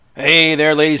Hey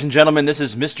there, ladies and gentlemen, this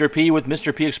is Mr. P with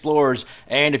Mr. P Explores,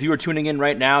 and if you are tuning in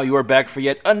right now, you are back for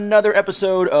yet another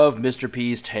episode of Mr.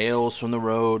 P's Tales from the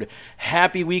Road.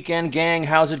 Happy weekend, gang.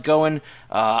 How's it going?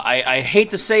 I hate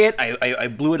to say it, I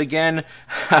blew it again.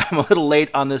 I'm a little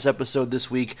late on this episode this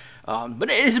week,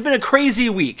 but it has been a crazy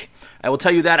week. I will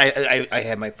tell you that. I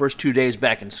had my first 2 days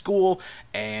back in school,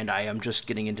 and I am just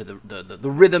getting into the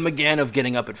rhythm again of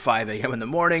getting up at 5 a.m. in the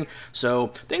morning, so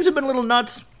things have been a little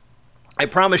nuts. I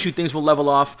promise you things will level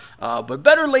off, but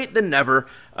better late than never,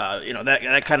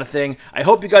 that kind of thing. I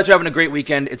hope you guys are having a great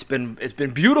weekend. It's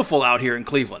been beautiful out here in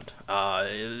Cleveland.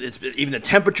 Even the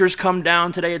temperatures come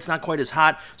down today. It's not quite as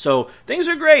hot, so things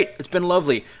are great. It's been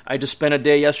lovely. I just spent a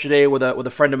day yesterday with a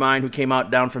friend of mine who came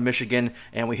out down from Michigan,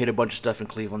 and we hit a bunch of stuff in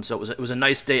Cleveland. So it was a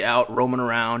nice day out, roaming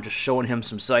around, just showing him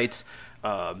some sights.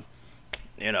 You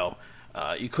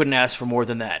couldn't ask for more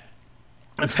than that.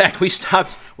 In fact, we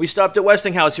stopped at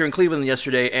Westinghouse here in Cleveland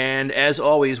yesterday, and as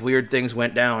always, weird things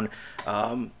went down.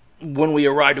 When we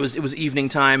arrived, it was evening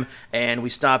time, and we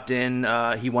stopped in.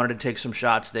 He wanted to take some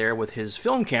shots there with his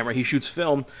film camera. He shoots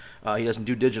film. He doesn't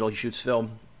do digital. He shoots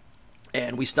film.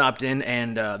 And we stopped in,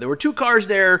 and there were two cars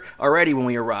there already when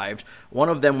we arrived. One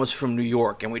of them was from New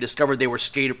York, and we discovered they were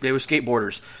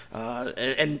skateboarders.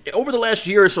 And over the last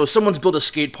year or so, someone's built a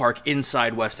skate park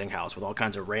inside Westinghouse with all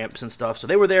kinds of ramps and stuff. So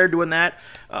they were there doing that.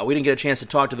 We didn't get a chance to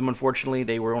talk to them, unfortunately.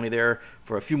 They were only there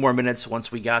for a few more minutes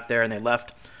once we got there, and they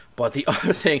left. But the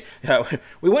other thing,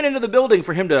 we went into the building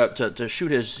for him to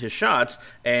shoot his shots,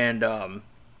 and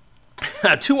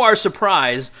to our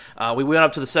surprise, we went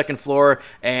up to the second floor,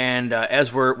 and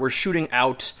as we're shooting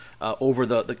out over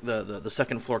the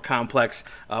second floor complex,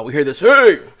 we hear this,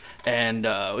 "Hey!" And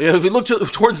if we look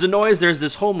towards the noise, there's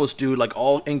this homeless dude, like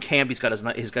all in camp. He's got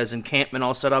his encampment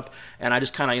all set up, and I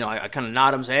just kind of, I kind of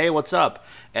nod him, say, "Hey, what's up?"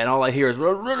 And all I hear is,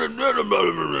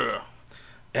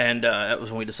 and that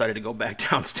was when we decided to go back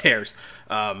downstairs.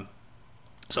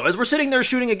 So as we're sitting there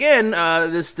shooting again,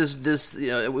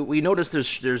 we notice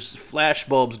there's flash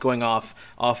bulbs going off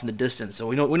in the distance. So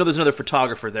we know there's another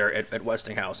photographer there at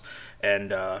Westinghouse,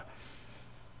 and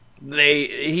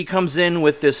he comes in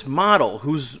with this model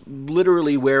who's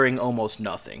literally wearing almost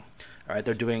nothing. All right,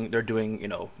 they're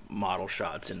doing model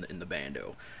shots in the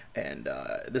bando. And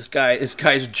this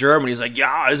guy's German. He's like,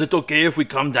 "Yeah, is it okay if we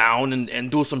come down and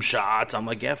do some shots?" I'm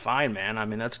like, "Yeah, fine, man. I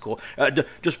mean, that's cool.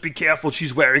 Just be careful.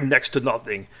 She's wearing next to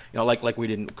nothing." Like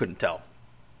we couldn't tell.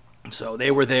 So they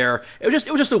were there. It was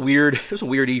just a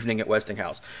weird evening at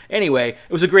Westinghouse. Anyway,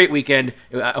 it was a great weekend.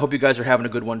 I hope you guys are having a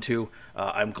good one too.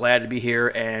 I'm glad to be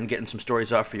here and getting some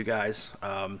stories off for you guys.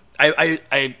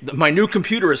 My new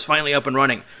computer is finally up and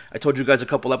running. I told you guys a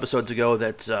couple episodes ago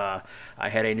that I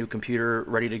had a new computer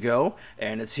ready to go,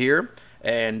 and it's here.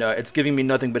 And it's giving me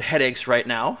nothing but headaches right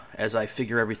now as I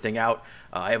figure everything out.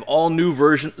 I have all new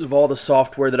versions of all the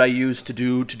software that I use to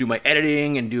do my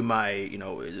editing and do my,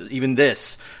 even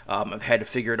this. I've had to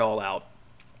figure it all out.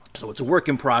 So it's a work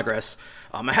in progress.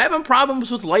 I'm having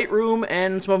problems with Lightroom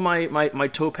and some of my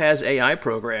Topaz AI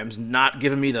programs not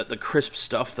giving me the crisp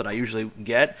stuff that I usually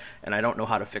get, and I don't know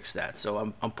how to fix that.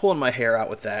 So I'm pulling my hair out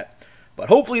with that. But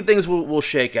hopefully things will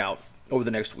shake out over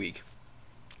the next week.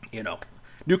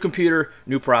 New computer,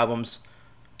 new problems,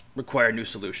 require new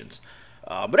solutions.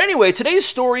 But anyway, today's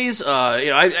stories.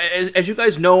 As you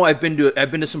guys know, I've been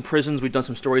to some prisons. We've done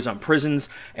some stories on prisons,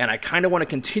 and I kind of want to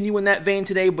continue in that vein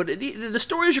today. But the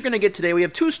stories you're going to get today, we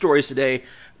have two stories today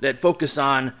that focus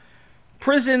on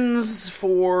prisons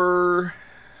for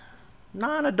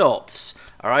non-adults.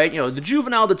 All right, the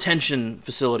juvenile detention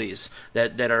facilities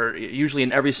that are usually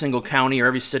in every single county or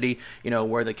every city.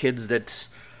 Where the kids that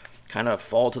kind of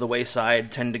fall to the wayside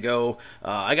tend to go.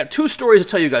 I got two stories to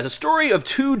tell you guys. A story of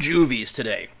two Juvies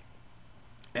today.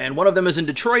 And one of them is in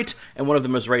Detroit, and one of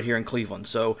them is right here in Cleveland.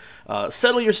 So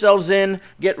settle yourselves in,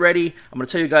 get ready. I'm going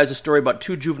to tell you guys a story about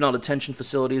two juvenile detention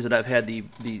facilities that I've had the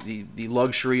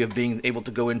luxury of being able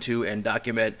to go into and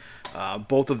document.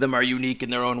 Both of them are unique in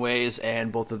their own ways,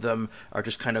 and both of them are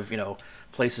just kind of,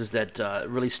 places that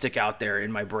really stick out there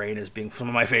in my brain as being some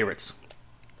of my favorites.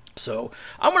 So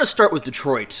I'm going to start with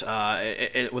Detroit,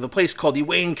 with a place called the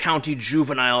Wayne County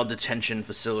Juvenile Detention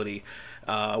Facility,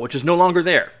 which is no longer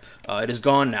there. It is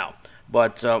gone now.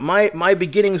 But my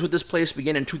beginnings with this place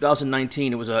began in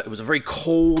 2019. It was a very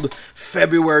cold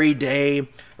February day,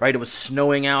 right? It was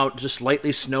snowing out, just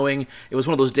lightly snowing. It was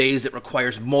one of those days that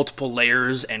requires multiple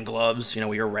layers and gloves,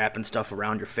 where you're wrapping stuff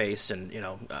around your face and,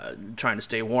 trying to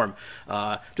stay warm.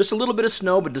 Just a little bit of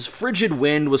snow, but this frigid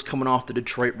wind was coming off the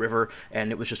Detroit River,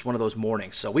 and it was just one of those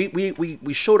mornings. So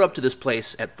we showed up to this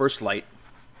place at first light.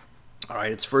 All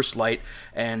right, it's first light,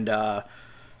 and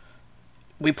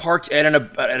we parked at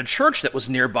a church that was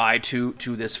nearby to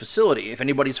this facility. If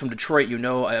anybody's from Detroit, you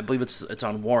know, I believe it's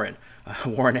on Warren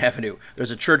Avenue.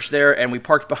 There's a church there, and we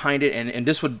parked behind it, and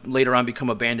this would later on become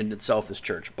abandoned itself, this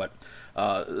church. But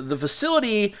the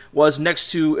facility was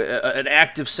next to an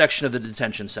active section of the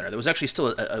detention center. There was actually still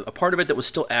a part of it that was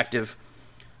still active,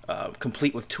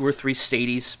 complete with 2 or 3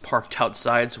 stadies parked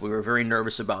outside, so we were very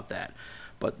nervous about that.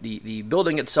 But the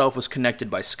building itself was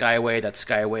connected by Skyway. That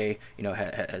Skyway, you know,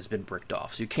 has been bricked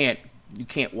off, so you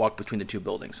can't walk between the 2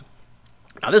 buildings.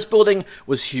 Now, this building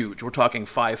was huge. We're talking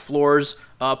 5 floors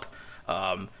up.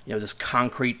 You know, this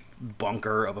concrete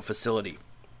bunker of a facility,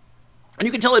 and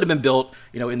you can tell it had been built,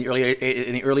 you know, in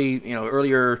the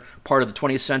earlier part of the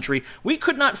 20th century. We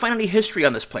could not find any history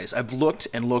on this place. I've looked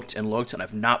and looked and looked, and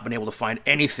I've not been able to find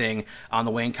anything on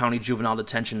the Wayne County Juvenile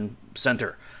Detention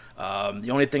Center. The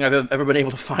only thing I've ever been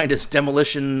able to find is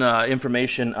demolition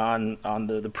information on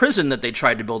the prison that they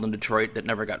tried to build in Detroit that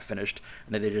never got finished,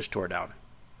 and that they just tore down.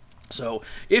 So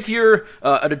if you're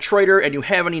a Detroiter and you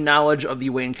have any knowledge of the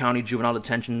Wayne County Juvenile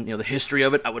Detention, you know, the history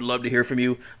of it, I would love to hear from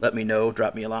you. Let me know.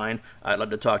 Drop me a line. I'd love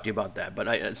to talk to you about that. But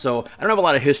I don't have a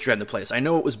lot of history on the place. I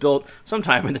know it was built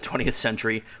sometime in the 20th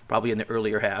century, probably in the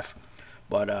earlier half.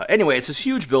 But anyway, it's this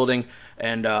huge building,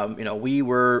 and you know, we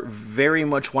were very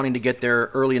much wanting to get there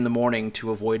early in the morning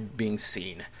to avoid being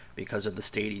seen because of the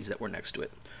stadies that were next to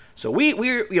it. So we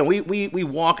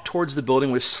walk towards the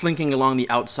building. We're slinking along the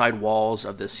outside walls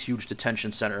of this huge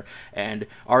detention center, and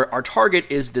our target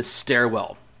is this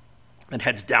stairwell that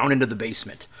heads down into the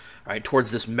basement, right,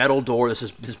 towards this metal door.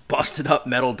 This busted up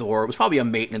metal door. It was probably a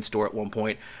maintenance door at one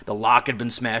point. The lock had been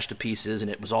smashed to pieces,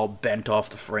 and it was all bent off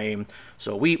the frame.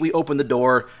 So we open the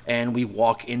door, and we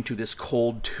walk into this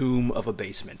cold tomb of a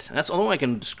basement. And that's the only way I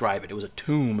can describe it. It was a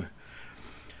tomb.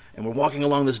 And we're walking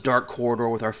along this dark corridor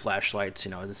with our flashlights.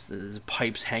 You know, there's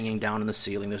pipes hanging down in the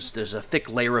ceiling. There's a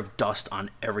thick layer of dust on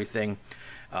everything.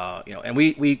 You know, and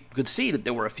we could see that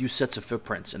there were a few sets of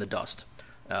footprints in the dust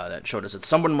that showed us that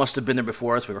someone must have been there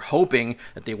before us. We were hoping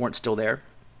that they weren't still there.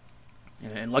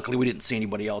 And luckily we didn't see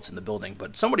anybody else in the building.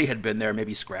 But somebody had been there,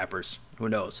 maybe scrappers. Who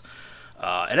knows?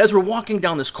 And as we're walking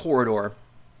down this corridor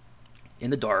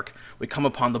in the dark, we come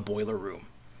upon the boiler room,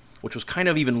 which was kind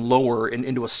of even lower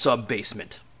into a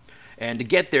sub-basement. And to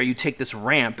get there, you take this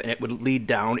ramp, and it would lead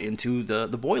down into the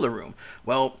boiler room.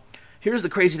 Well, here's the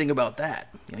crazy thing about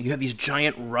that. You know, you have these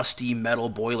giant rusty metal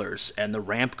boilers, and the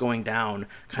ramp going down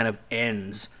kind of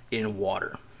ends in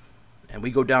water. And we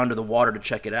go down to the water to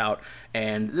check it out,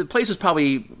 and the place is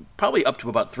probably up to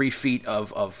about 3 feet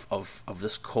of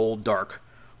this cold, dark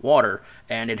water,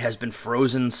 and it has been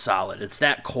frozen solid. It's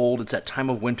that cold. It's that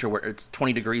time of winter where it's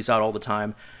 20 degrees out all the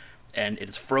time, and it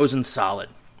is frozen solid.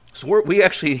 So we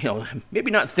actually, you know,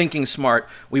 maybe not thinking smart,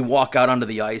 we walk out onto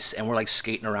the ice, and we're like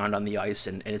skating around on the ice,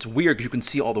 and it's weird because you can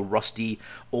see all the rusty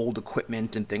old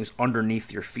equipment and things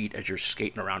underneath your feet as you're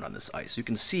skating around on this ice. You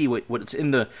can see what's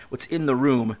in the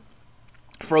room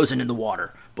frozen in the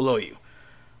water below you.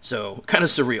 So kind of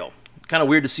surreal. Kind of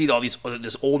weird to see all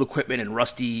this old equipment and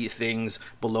rusty things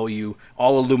below you,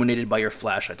 all illuminated by your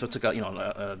flashlight. So it's like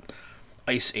a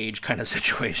Ice Age kind of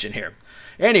situation here.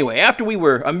 Anyway, after we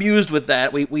were amused with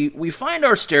that, we find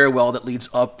our stairwell that leads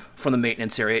up from the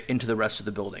maintenance area into the rest of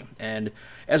the building. And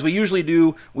as we usually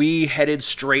do, we headed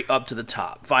straight up to the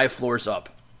top, 5 floors up.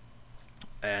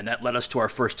 And that led us to our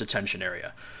first detention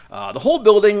area. The whole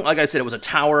building, like I said, it was a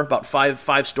tower, about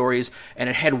five stories, and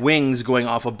it had wings going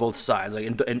off of both sides, like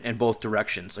in both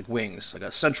directions, like wings, like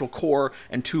a central core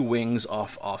and 2 wings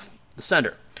off the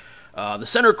center. The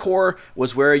center core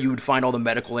was where you would find all the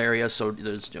medical areas, so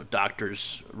there's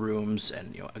doctors' rooms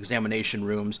and examination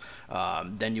rooms.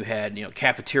 Then you had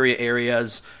cafeteria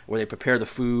areas where they prepare the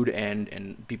food,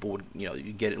 and people would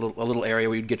you get a little area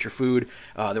where you'd get your food.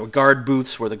 There were guard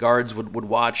booths where the guards would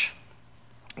watch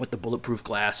with the bulletproof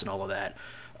glass and all of that.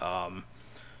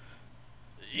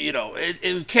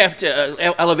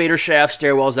 Elevator shafts,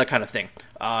 stairwells, that kind of thing,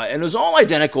 and it was all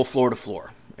identical floor to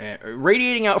floor.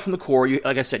 Radiating out from the core,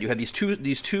 like I said, you had these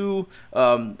two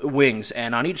wings,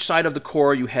 and on each side of the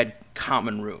core you had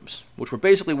common rooms, which were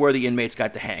basically where the inmates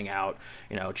got to hang out,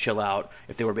 chill out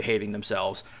if they were behaving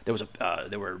themselves.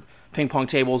 There were ping pong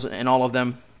tables in all of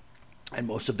them, and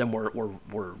most of them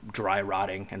were dry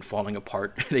rotting and falling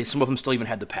apart. Some of them still even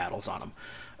had the paddles on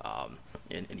them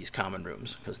in these common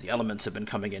rooms because the elements have been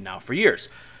coming in now for years,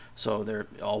 so they're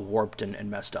all warped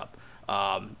and messed up.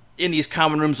 In these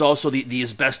common rooms also, the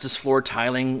asbestos floor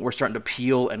tiling were starting to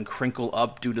peel and crinkle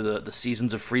up due to the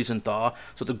seasons of freeze and thaw,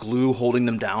 so the glue holding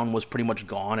them down was pretty much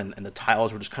gone, and the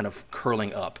tiles were just kind of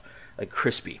curling up.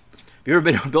 crispy. Have you ever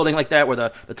been in a building like that where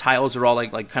the tiles are all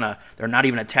like kind of, they're not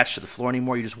even attached to the floor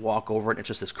anymore? You just walk over it and it's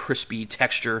just this crispy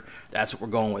texture. That's what we're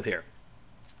going with here.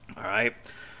 All right.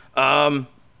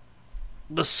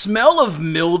 The smell of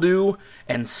mildew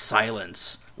and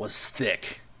silence was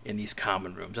thick in these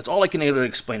common rooms. That's all I can able to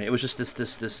explain it. It was just this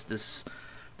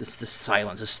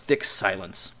silence, this thick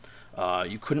silence.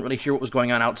 You couldn't really hear what was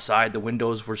going on outside. The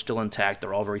windows were still intact.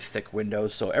 They're all very thick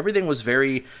windows, so everything was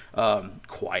very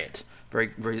quiet.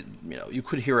 Very, you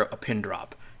could hear a pin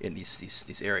drop in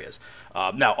these areas.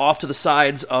 Now, off to the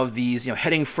sides of these,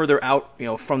 heading further out,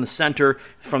 from the center,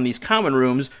 from these common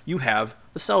rooms, you have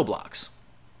the cell blocks.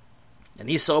 And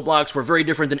these cell blocks were very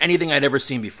different than anything I'd ever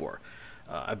seen before.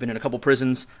 I've been in a couple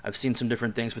prisons. I've seen some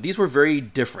different things, but these were very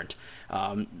different.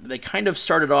 They kind of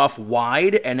started off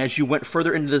wide, and as you went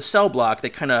further into the cell block, they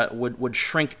kind of would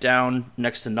shrink down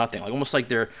next to nothing, like almost like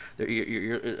you're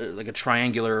like a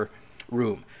triangular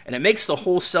room. And it makes the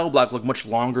whole cell block look much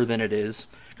longer than it is,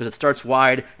 because it starts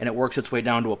wide and it works its way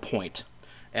down to a point.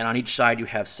 And on each side you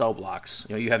have cell blocks.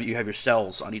 You have your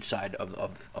cells on each side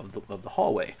of the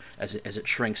hallway as it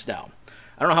shrinks down.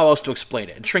 I don't know how else to explain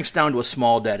it. It shrinks down to a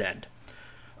small dead end.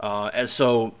 And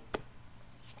so,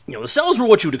 the cells were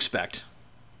what you would expect.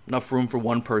 Enough room for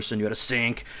one person. You had a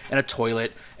sink and a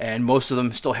toilet, and most of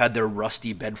them still had their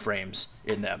rusty bed frames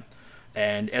in them.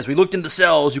 And as we looked into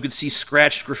cells, you could see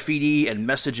scratched graffiti and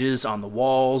messages on the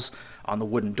walls, on the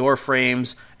wooden door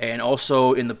frames, and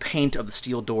also in the paint of the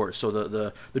steel doors. So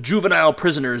the juvenile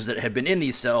prisoners that had been in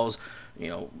these cells,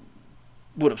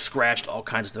 would have scratched all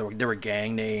kinds of, there were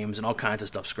gang names and all kinds of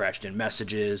stuff scratched in,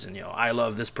 messages, and I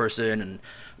love this person and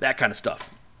that kind of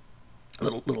stuff.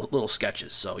 Little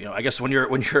sketches. So I guess when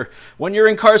you're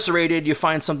incarcerated, you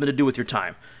find something to do with your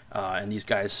time, and these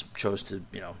guys chose to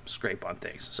scrape on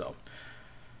things. So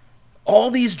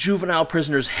all these juvenile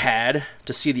prisoners had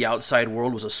to see the outside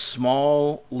world was a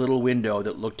small little window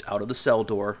that looked out of the cell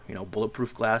door,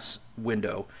 bulletproof glass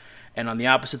window, and on the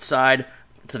opposite side,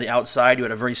 to the outside, you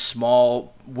had a very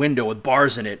small window with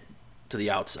bars in it to the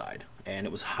outside, and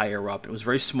it was higher up. It was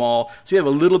very small, so you have a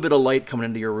little bit of light coming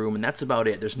into your room, and that's about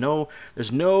it. There's no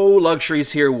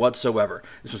luxuries here whatsoever.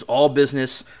 This was all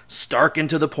business, stark and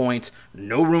to the point,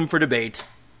 no room for debate.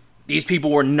 These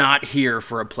people were not here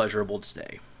for a pleasurable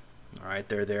stay. All right,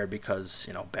 they're there because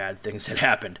bad things had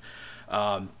happened.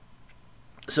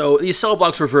 So these cell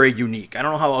blocks were very unique. I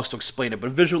don't know how else to explain it, but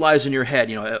visualize in your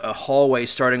head, a hallway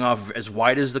starting off as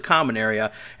wide as the common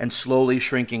area and slowly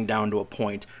shrinking down to a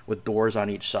point with doors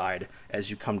on each side as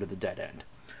you come to the dead end.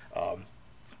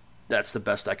 That's the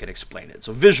best I can explain it.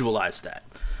 So visualize that.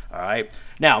 All right.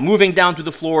 Now, moving down through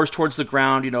the floors towards the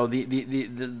ground,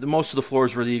 the most of the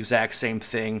floors were the exact same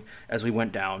thing as we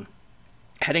went down.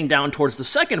 Heading down towards the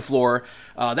second floor,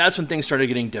 that's when things started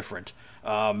getting different.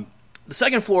 The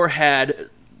second floor had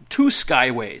two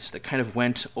skyways that kind of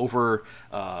went over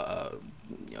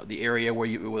the area where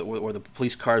the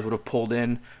police cars would have pulled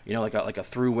in, like a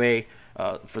throughway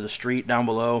for the street down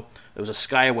below. There was a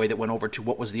skyway that went over to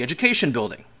what was the education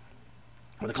building,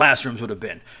 where the classrooms would have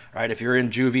been. Right? If you're in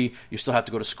juvie, you still have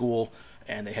to go to school,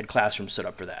 and they had classrooms set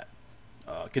up for that.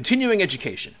 Continuing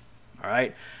education. All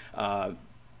right.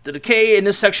 The decay in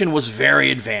this section was very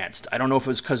advanced. I don't know if it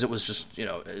was because it was just,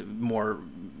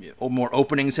 more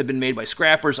openings had been made by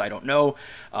scrappers. I don't know.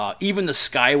 Even the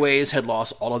skyways had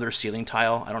lost all of their ceiling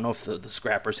tile. I don't know if the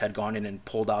scrappers had gone in and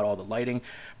pulled out all the lighting.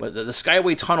 But the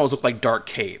skyway tunnels looked like dark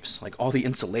caves. Like all the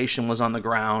insulation was on the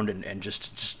ground and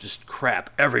just crap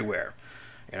everywhere.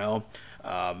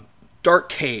 Dark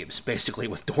caves, basically,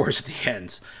 with doors at the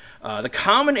ends. The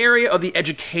common area of the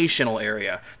educational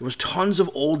area, there was tons of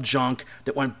old junk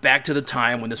that went back to the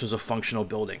time when this was a functional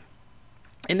building.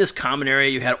 In this common area,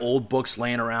 you had old books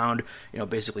laying around,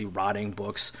 basically rotting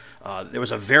books. There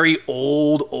was a very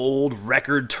old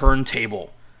record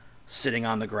turntable sitting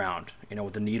on the ground,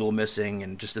 with the needle missing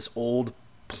and just this old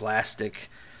plastic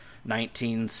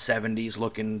 1970s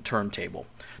looking turntable.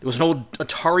 There was an old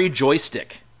Atari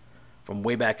joystick from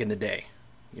way back in the day.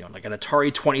 Like an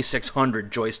Atari 2600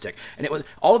 joystick. And it was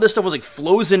all of this stuff was like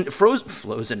frozen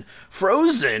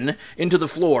into the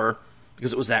floor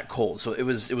because it was that cold. So it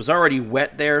was already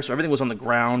wet there, so everything was on the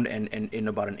ground and in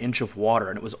about an inch of water,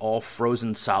 and it was all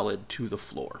frozen solid to the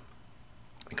floor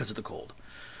because of the cold.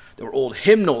 There were old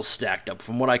hymnals stacked up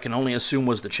from what I can only assume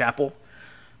was the chapel.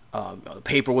 The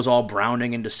paper was all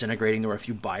browning and disintegrating. There were a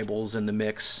few Bibles in the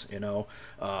mix,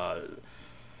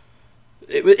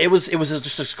 It was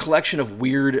just a collection of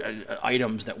weird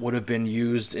items that would have been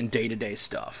used in day-to-day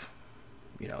stuff.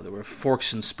 There were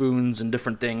forks and spoons and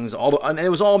different things. And it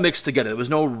was all mixed together. There was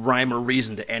no rhyme or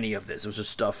reason to any of this. It was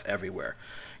just stuff everywhere.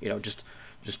 Just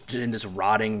just in this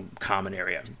rotting common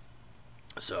area.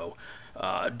 So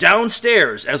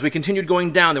downstairs, as we continued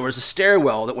going down, there was a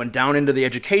stairwell that went down into the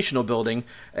educational building,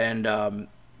 and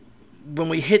when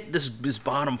we hit this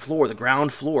bottom floor, the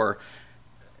ground floor,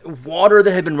 water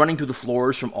that had been running through the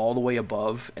floors from all the way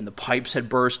above, and the pipes had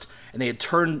burst, and they had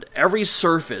turned every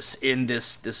surface in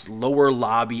this lower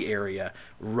lobby area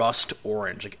rust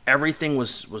orange. Like everything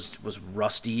was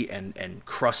rusty and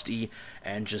crusty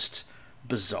and just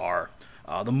bizarre.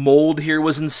 The mold here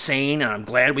was insane, and I'm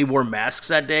glad we wore masks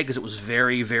that day because it was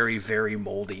very, very, very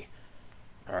moldy.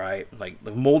 All right, like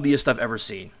the moldiest I've ever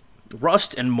seen.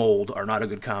 Rust and mold are not a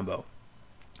good combo.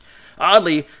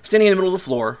 Oddly, standing in the middle of the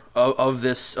floor of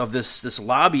this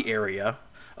lobby area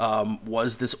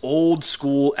was this old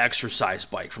school exercise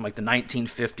bike from like the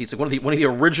 1950s, like one of the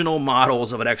original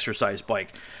models of an exercise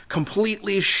bike,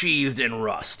 completely sheathed in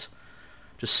rust,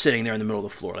 just sitting there in the middle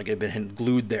of the floor, like it had been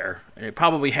glued there, and it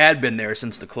probably had been there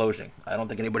since the closing. I don't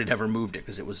think anybody had ever moved it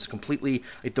because it was completely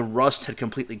like the rust had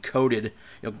completely coated.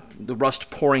 The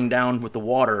rust pouring down with the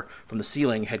water from the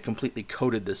ceiling had completely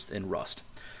coated this in rust.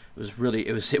 It was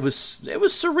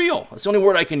surreal. That's the only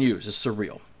word I can use, is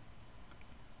surreal.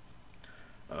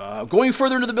 Going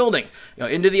further into the building,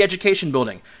 into the education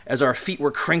building, as our feet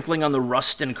were crinkling on the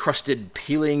rust-encrusted,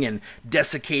 peeling, and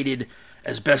desiccated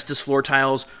asbestos floor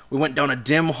tiles, we went down a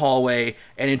dim hallway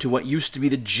and into what used to be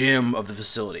the gym of the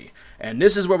facility. And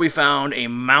this is where we found a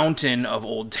mountain of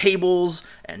old tables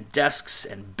and desks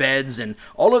and beds and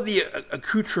all of the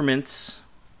accoutrements.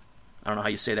 I don't know how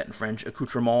you say that in French,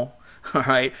 accoutrement. All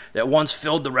right, that once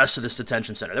filled the rest of this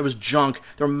detention center. There was junk.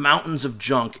 There were mountains of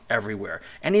junk everywhere.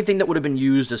 Anything that would have been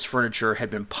used as furniture had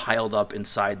been piled up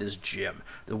inside this gym.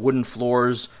 The wooden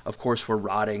floors, of course, were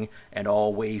rotting and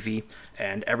all wavy,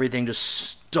 and everything just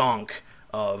stunk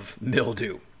of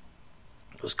mildew.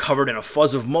 It was covered in a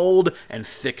fuzz of mold and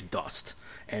thick dust.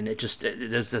 And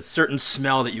there's a certain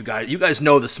smell that you guys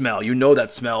know the smell. You know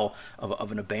that smell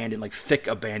of an abandoned, like thick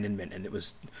abandonment, and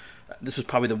this was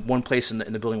probably the one place in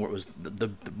the building where it was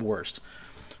the worst.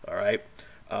 All right.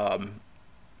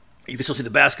 You can still see the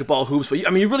basketball hoops, but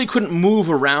you really couldn't move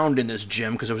around in this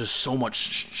gym because there was just so much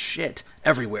shit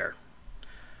everywhere.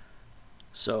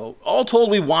 So all told,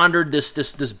 we wandered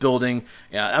this building.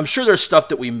 Yeah, I'm sure there's stuff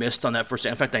that we missed on that first day.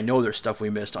 In fact, I know there's stuff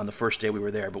we missed on the first day we were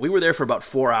there. But we were there for about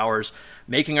 4 hours,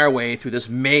 making our way through this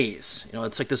maze.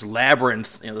 It's like this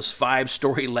labyrinth, this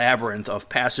 5-story labyrinth of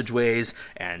passageways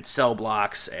and cell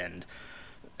blocks and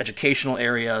educational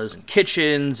areas and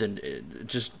kitchens and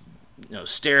just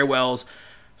stairwells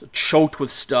choked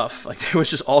with stuff. Like there was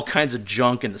just all kinds of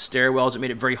junk in the stairwells. It made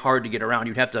it very hard to get around.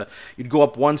 You'd go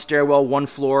up one stairwell, one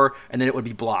floor, and then it would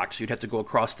be blocked. So you'd have to go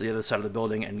across the other side of the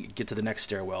building and get to the next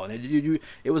stairwell. And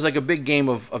it was like a big game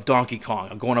of Donkey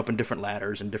Kong, going up in different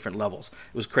ladders and different levels.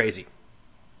 It was crazy.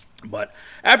 But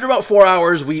after about 4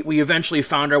 hours, we eventually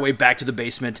found our way back to the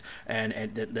basement,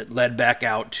 and that led back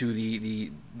out to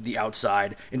the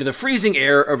outside into the freezing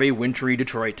air of a wintry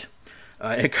Detroit.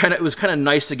 It was kind of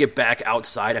nice to get back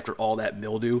outside after all that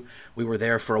mildew. We were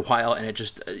there for a while, and it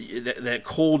just that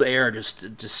cold air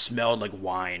just smelled like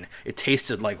wine. It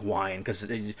tasted like wine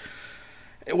because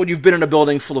when you've been in a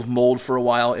building full of mold for a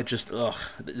while, it just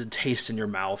the taste in your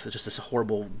mouth. It's just this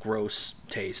horrible, gross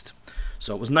taste.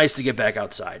 So it was nice to get back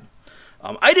outside.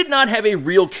 I did not have a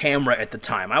real camera at the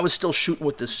time. I was still shooting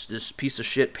with this piece of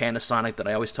shit Panasonic that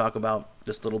I always talk about,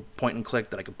 this little point and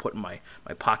click that I could put in my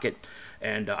pocket.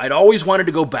 And I'd always wanted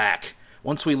to go back.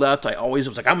 Once we left, I always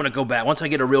was like, I'm going to go back. Once I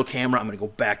get a real camera, I'm going to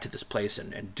go back to this place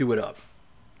and do it up.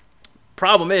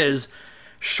 Problem is,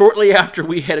 shortly after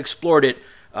we had explored it,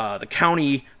 the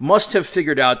county must have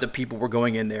figured out that people were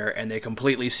going in there, and they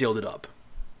completely sealed it up.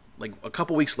 Like a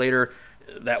couple weeks later,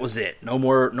 that was it. No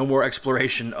more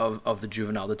exploration of the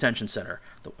Juvenile Detention Center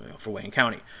for Wayne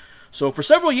County. So for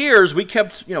several years, we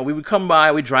kept, we would come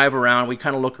by, we'd drive around, we'd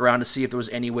kind of look around to see if there was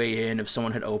any way in, if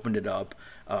someone had opened it up.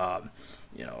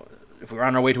 If we were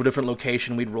on our way to a different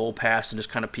location, we'd roll past and just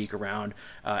kind of peek around.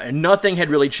 And nothing had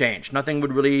really changed. Nothing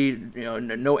would really,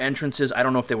 no entrances. I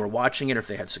don't know if they were watching it or if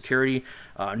they had security.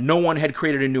 No one had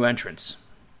created a new entrance.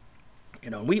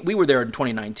 We were there in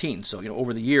 2019, so,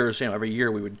 over the years, every year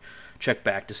we would check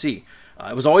back to see.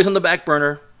 It was always on the back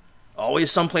burner, always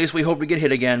someplace we hoped to get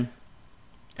hit again.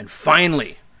 And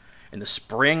finally, in the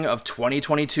spring of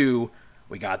 2022,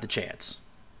 we got the chance.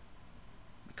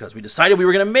 Because we decided we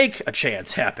were going to make a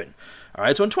chance happen. All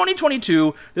right, so in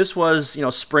 2022, this was,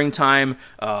 springtime.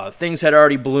 Things had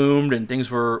already bloomed, and things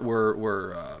were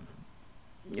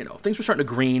things were starting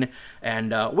to green.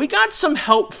 And we got some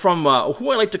help from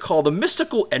who I like to call the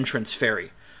mystical entrance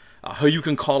fairy. who you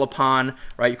can call upon,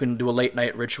 right? You can do a late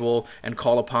night ritual and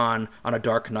call upon on a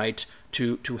dark night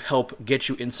to help get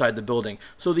you inside the building.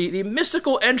 So the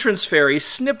mystical entrance fairy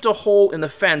snipped a hole in the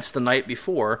fence the night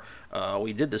before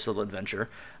we did this little adventure.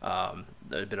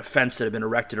 There had been a fence that had been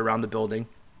erected around the building.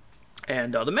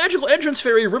 And the magical entrance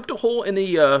fairy ripped a hole in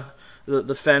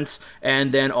the fence,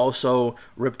 and then also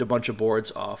ripped a bunch of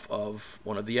boards off of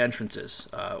one of the entrances,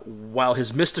 while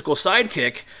his mystical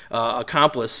sidekick,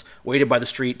 accomplice, waited by the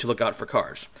street to look out for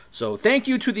cars. So thank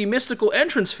you to the mystical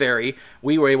entrance fairy,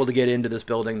 we were able to get into this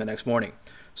building the next morning.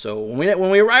 So when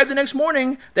we arrived the next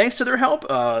morning, thanks to their help,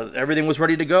 everything was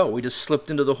ready to go. We just slipped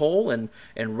into the hole and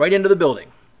right into the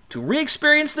building to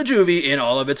re-experience the Juvie in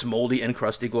all of its moldy and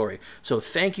crusty glory. So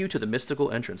thank you to the mystical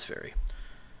entrance fairy.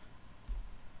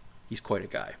 He's quite a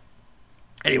guy.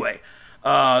 Anyway,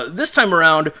 this time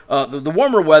around, the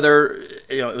warmer weather,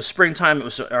 it was springtime. It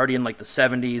was already in like the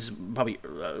 70s, probably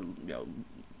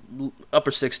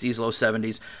upper 60s, low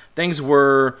 70s. Things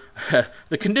were,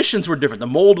 the conditions were different. The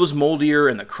mold was moldier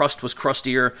and the crust was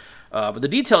crustier. But the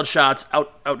detailed shots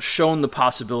outshone the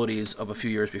possibilities of a few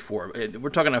years before. We're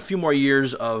talking a few more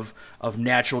years of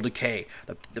natural decay.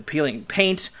 The peeling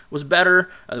paint was better.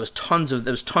 There was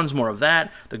tons more of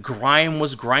that. The grime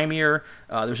was grimier.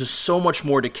 There was just so much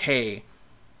more decay.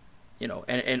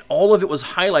 And all of it was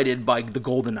highlighted by the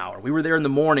golden hour. We were there in the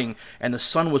morning, and the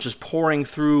sun was just pouring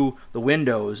through the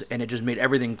windows, and it just made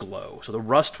everything glow. So the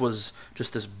rust was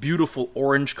just this beautiful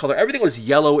orange color. Everything was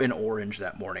yellow and orange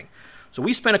that morning. So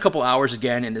we spent a couple hours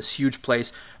again in this huge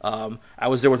place. I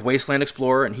was there with Wasteland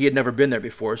Explorer, and he had never been there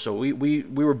before, so we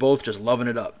were both just loving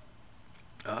it up.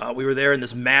 We were there in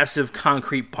this massive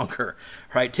concrete bunker,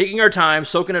 right? Taking our time,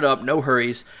 soaking it up, no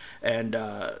hurries, and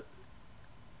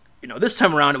this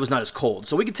time around it was not as cold,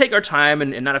 so we could take our time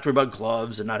and not have to worry about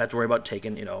gloves and not have to worry about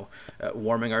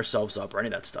warming ourselves up or any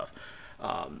of that stuff.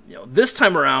 This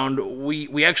time around,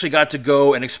 we actually got to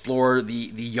go and explore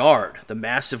the yard, the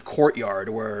massive courtyard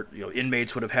where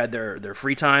inmates would have had their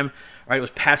free time. Right, it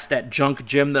was past that junk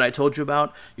gym that I told you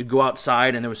about. You'd go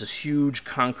outside, and there was this huge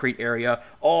concrete area,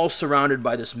 all surrounded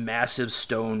by this massive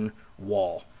stone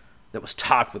wall that was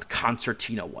topped with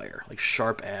concertina wire, like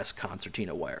sharp-ass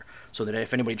concertina wire, so that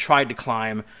if anybody tried to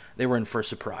climb, they were in for a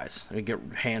surprise. They'd get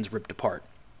hands ripped apart.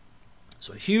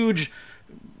 So a huge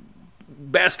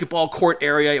basketball court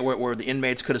area where the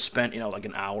inmates could have spent, like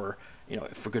an hour,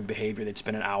 for good behavior. They'd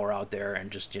spend an hour out there and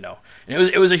just, and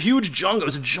it was a huge jungle. It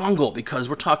was a jungle because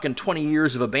we're talking 20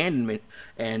 years of abandonment,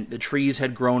 and the trees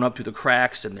had grown up through the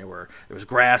cracks, and there was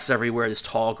grass everywhere, this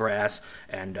tall grass,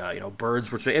 and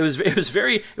birds were.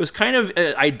 It was kind of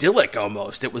idyllic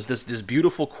almost. It was this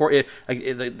beautiful court.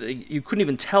 You couldn't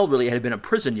even tell really it had been a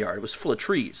prison yard. It was full of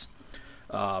trees.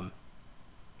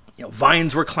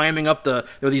 Vines were climbing up there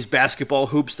were these basketball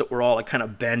hoops that were all like kind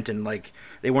of bent and like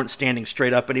they weren't standing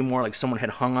straight up anymore. Like someone had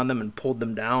hung on them and pulled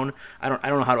them down. I don't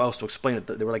know how else to explain it.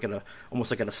 They were like almost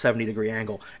like at a 70-degree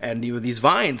angle, and there were these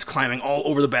vines climbing all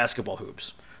over the basketball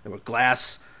hoops. There were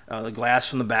glass. The glass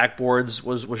from the backboards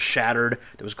was shattered.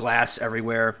 There was glass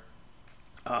everywhere.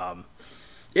 And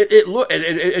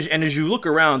as you look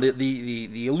around,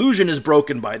 the illusion is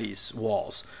broken by these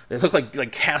walls. They look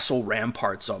like castle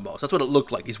ramparts almost. That's what it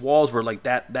looked like. These walls were like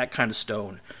that kind of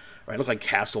stone, right? It looked like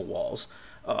castle walls.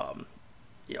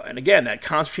 And again, that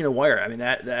concertina wire. I mean,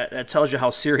 that tells you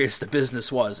how serious the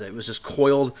business was. It was just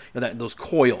coiled. Those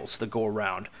coils that go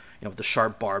around, with the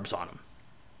sharp barbs on them.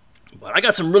 But I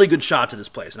got some really good shots of this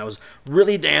place, and I was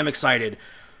really damn excited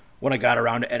when I got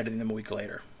around to editing them a week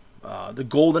later. The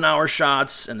golden hour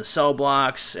shots and the cell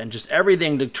blocks and just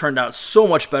everything turned out so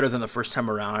much better than the first time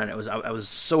around, and I was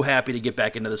so happy to get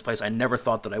back into this place. I never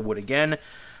thought that I would again,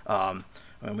 and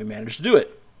we managed to do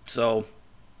it. So,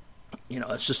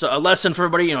 it's just a lesson for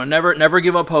everybody. Never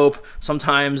give up hope.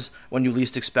 Sometimes when you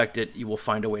least expect it, you will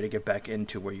find a way to get back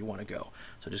into where you want to go.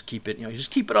 So just keep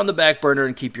it on the back burner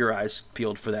and keep your eyes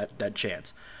peeled for that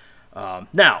chance.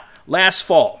 Now, last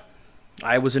fall,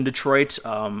 I was in Detroit.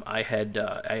 I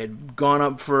had gone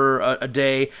up for a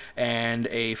day, and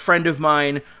a friend of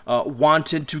mine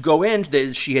wanted to go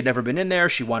in. She had never been in there.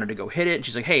 She wanted to go hit it, and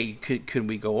she's like, "Hey, could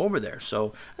we go over there?"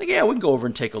 So, yeah, we can go over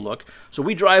and take a look. So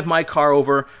we drive my car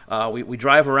over. We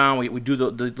drive around. We do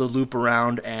the loop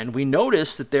around, and we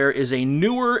notice that there is a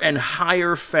newer and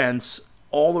higher fence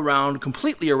all around,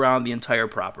 completely around the entire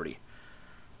property.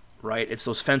 Right, it's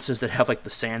those fences that have like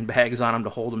the sandbags on them to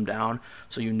hold them down,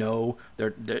 so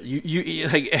they're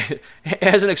like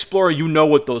as an explorer, you know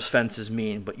what those fences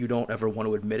mean, but you don't ever want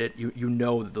to admit it. You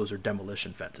know that those are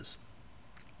demolition fences.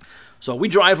 So we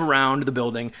drive around the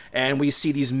building and we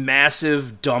see these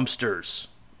massive dumpsters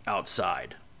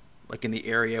outside, like in the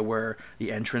area where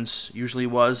the entrance usually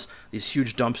was, these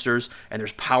huge dumpsters, and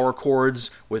there's power cords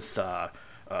with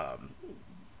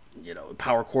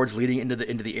power cords leading into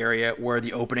the area where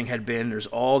the opening had been. There's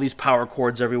all these power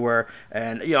cords everywhere,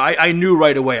 and I knew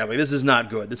right away. I'm like, this is not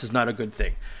good. This is not a good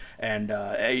thing. And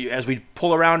as we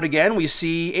pull around again, we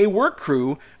see a work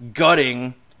crew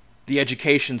gutting the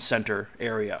education center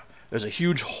area. There's a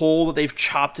huge hole that they've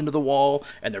chopped into the wall,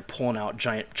 and they're pulling out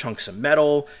giant chunks of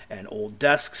metal and old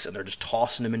desks, and they're just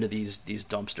tossing them into these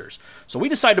dumpsters. So we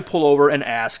decide to pull over and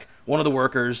ask one of the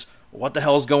workers what the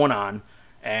hell's going on.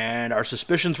 And our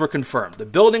suspicions were confirmed. The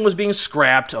building was being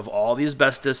scrapped of all the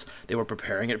asbestos. They were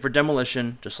preparing it for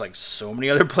demolition, just like so many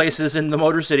other places in the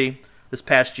Motor City this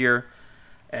past year.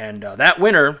 And that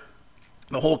winter,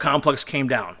 the whole complex came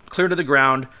down, clear to the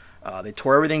ground. They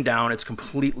tore everything down. It's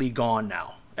completely gone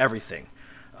now, everything.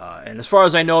 And as far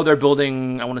as I know, they're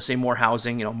building, I want to say, more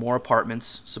housing, more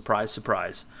apartments. Surprise,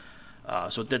 surprise.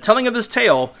 So the telling of this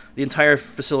tale, the entire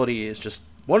facility is just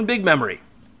one big memory.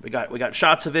 We got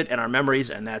shots of it and our memories,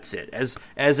 and that's it, as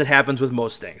it happens with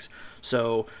most things.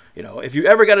 So, if you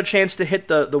ever got a chance to hit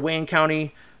the Wayne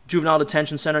County Juvenile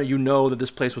Detention Center, you know that this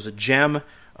place was a gem,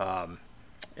 and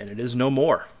it is no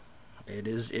more. It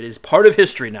is part of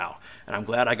history now, and I'm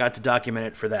glad I got to document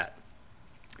it for that.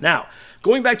 Now,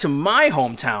 going back to my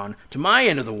hometown, to my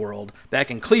end of the world, back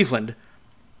in Cleveland,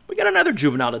 we got another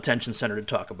juvenile detention center to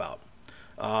talk about.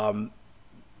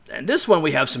 And this one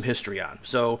we have some history on.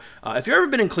 So if you've ever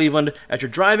been in Cleveland, as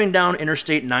you're driving down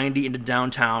Interstate 90 into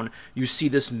downtown, you see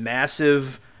this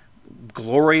massive,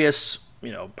 glorious,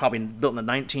 probably built in the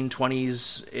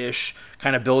 1920s-ish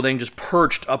kind of building, just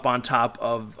perched up on top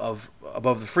of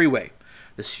above the freeway.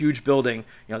 This huge building,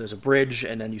 there's a bridge,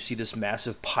 and then you see this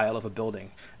massive pile of a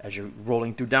building as you're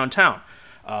rolling through downtown.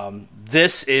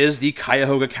 This is the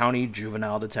Cuyahoga County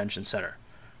Juvenile Detention Center.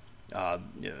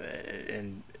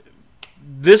 And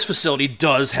this facility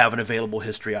does have an available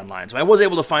history online. So I was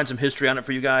able to find some history on it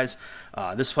for you guys.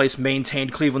 This place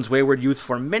maintained Cleveland's wayward youth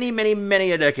for many, many,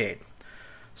 many a decade.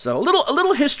 So a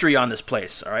little history on this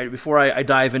place, all right, before I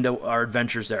dive into our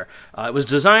adventures there. It was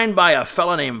designed by a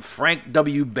fella named Frank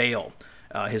W. Bale.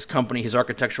 His company, his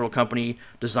architectural company,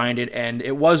 designed it, and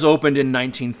it was opened in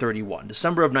 1931,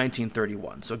 December of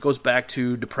 1931. So it goes back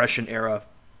to Depression era.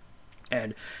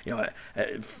 And,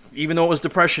 even though it was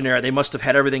Depression era, they must have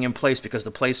had everything in place because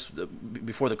the place,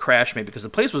 before the crash, maybe, because the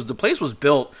place was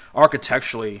built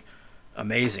architecturally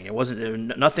amazing. It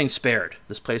wasn't, nothing spared.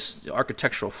 This place,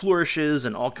 architectural flourishes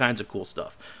and all kinds of cool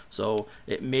stuff. So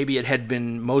maybe it had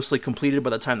been mostly completed by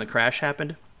the time the crash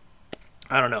happened.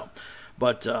 I don't know.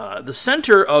 But the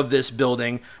center of this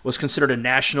building was considered a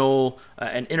national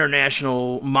and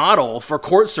international model for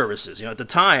court services. At the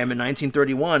time, in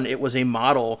 1931, it was a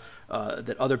model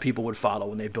that other people would follow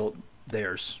when they built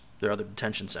their other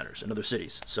detention centers in other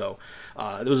cities. So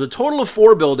there was a total of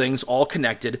 4 buildings, all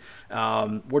connected.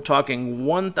 We're talking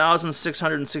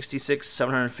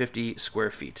 1,666,750 square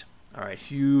feet. All right,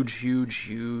 huge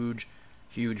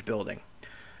building.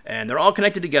 And they're all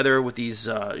connected together with these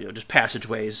just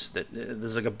passageways.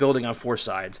 There's like a building on 4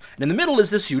 sides. And in the middle is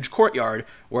this huge courtyard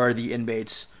where the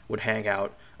inmates would hang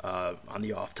out on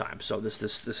the off time. So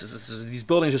these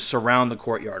buildings just surround the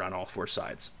courtyard on all 4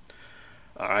 sides.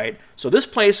 All right. So this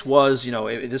place was,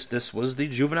 this was the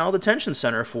juvenile detention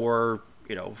center for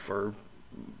the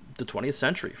 20th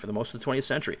century, for the most of the 20th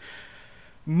century.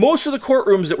 Most of the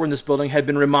courtrooms that were in this building had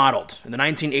been remodeled. In the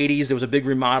 1980s, there was a big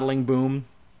remodeling boom.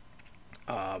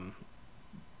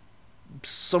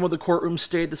 Some of the courtrooms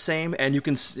stayed the same, and you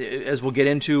can, as we'll get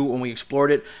into when we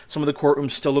explored it, some of the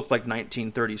courtrooms still look like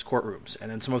 1930s courtrooms,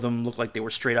 and then some of them look like they were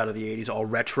straight out of the 80s, all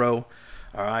retro.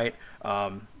 All right.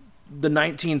 The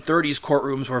 1930s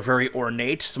courtrooms were very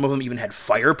ornate. Some of them even had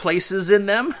fireplaces in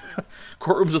them.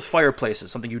 Courtrooms with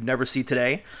fireplaces, something you'd never see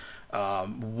today.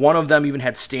 One of them even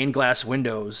had stained glass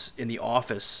windows in the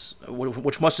office,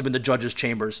 which must have been the judge's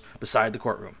chambers beside the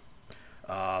courtroom.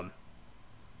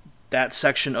 That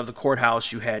section of the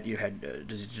courthouse, you had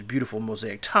these beautiful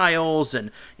mosaic tiles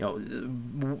and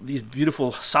these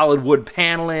beautiful solid wood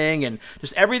paneling, and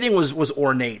just everything was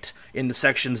ornate in the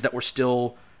sections that were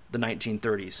still the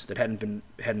 1930s that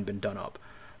hadn't been done up.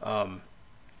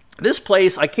 This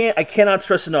place, I cannot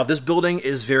stress enough. This building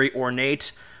is very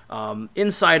ornate,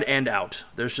 inside and out.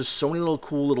 There's just so many little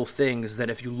cool little things that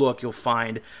if you look, you'll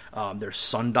find there's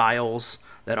sundials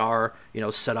that are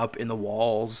set up in the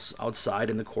walls outside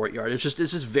in the courtyard.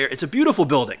 It's a beautiful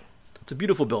building. It's a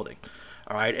beautiful building.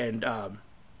 All right, and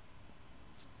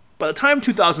by the time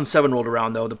 2007 rolled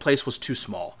around, though, the place was too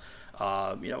small.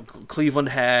 Cleveland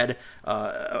had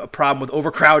a problem with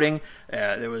overcrowding.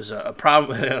 There was a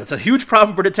problem. It's a huge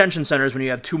problem for detention centers when you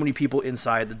have too many people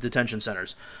inside the detention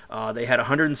centers. They had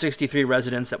 163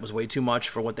 residents. That was way too much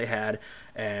for what they had,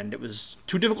 and it was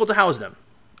too difficult to house them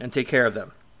and take care of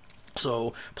them.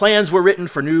 So plans were written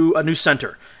for a new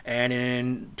center, and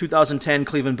in 2010,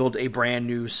 Cleveland built a brand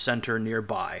new center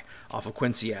nearby off of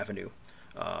Quincy Avenue.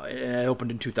 And it opened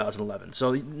in 2011.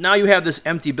 So now you have this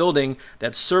empty building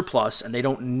that's surplus, and they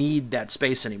don't need that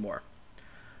space anymore.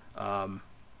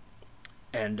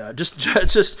 Just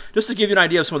to give you an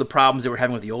idea of some of the problems they were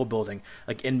having with the old building,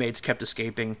 like inmates kept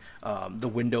escaping. The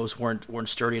windows weren't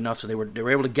sturdy enough, so they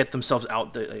were able to get themselves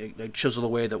out. They chisel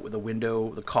away the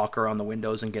window, the caulker on the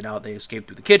windows, and get out. They escaped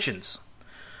through the kitchens.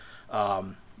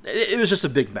 It was just a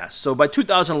big mess. So by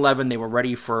 2011, they were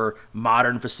ready for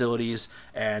modern facilities,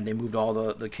 and they moved all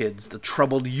the kids, the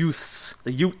troubled youths.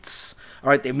 All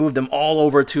right, they moved them all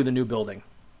over to the new building.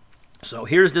 So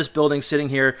here's this building sitting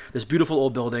here, this beautiful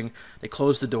old building. They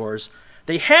closed the doors.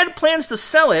 They had plans to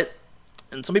sell it,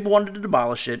 and some people wanted to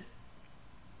demolish it.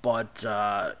 But,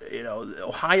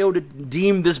 Ohio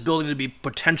deemed this building to be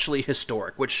potentially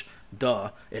historic, which, duh,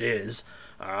 it is.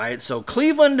 All right, so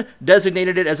Cleveland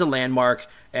designated it as a landmark,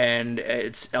 and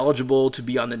it's eligible to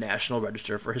be on the National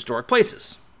Register for Historic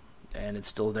Places. And it's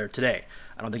still there today.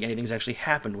 I don't think anything's actually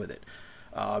happened with it.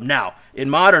 Now, in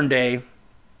modern day,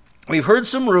 we've heard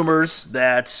some rumors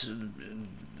that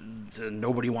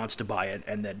nobody wants to buy it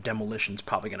and that demolition's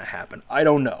probably going to happen. I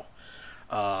don't know.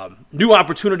 New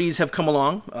opportunities have come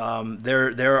along.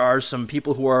 There are some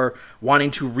people who are wanting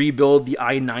to rebuild the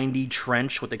I-90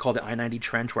 trench, what they call the I-90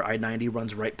 trench, where I-90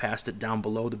 runs right past it down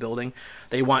below the building.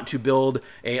 They want to build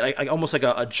almost like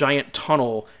a giant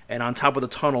tunnel, and on top of the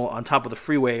tunnel, on top of the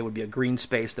freeway, would be a green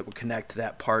space that would connect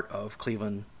that part of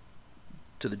Cleveland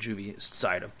to the Juvies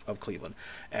side of Cleveland,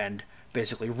 and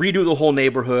basically redo the whole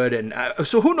neighborhood. And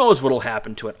so who knows what will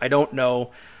happen to it? I don't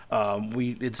know.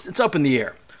 It's up in the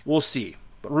air. We'll see.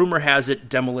 But rumor has it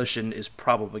demolition is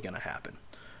probably going to happen.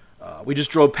 We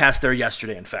just drove past there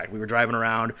yesterday, in fact. We were driving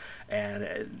around,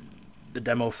 and the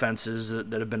demo fences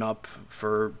that have been up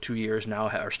for 2 years now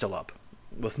are still up,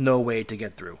 with no way to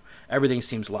get through. Everything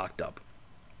seems locked up.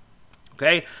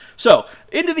 Okay, so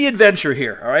into the adventure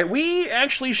here. All right, we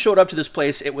actually showed up to this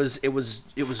place. It was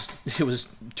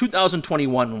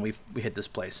 2021 when we hit this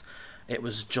place. It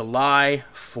was July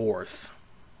 4th.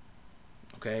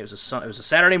 Okay, it was a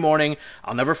Saturday morning.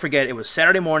 I'll never forget. It was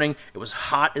Saturday morning. It was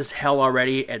hot as hell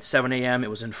already at 7 a.m.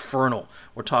 It was infernal.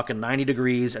 We're talking 90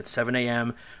 degrees at 7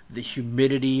 a.m. The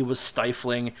humidity was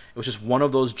stifling. It was just one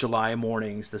of those July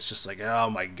mornings that's just like,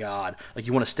 oh my God. Like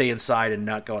you want to stay inside and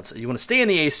not go outside. You want to stay in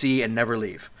the AC and never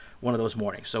leave. One of those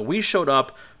mornings. So we showed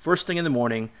up first thing in the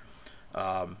morning.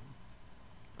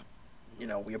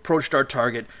 We approached our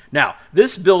target. Now,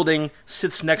 this building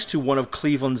sits next to one of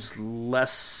Cleveland's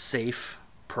less safe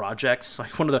projects,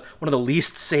 like one of the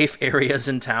least safe areas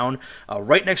in town.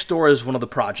 Right next door is one of the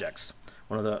projects,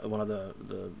 one of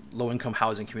the low-income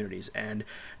housing communities, and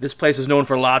this place is known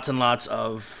for lots and lots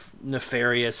of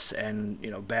nefarious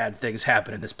and bad things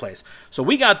happen in this place. So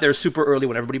we got there super early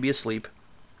when everybody be asleep.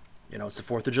 It's the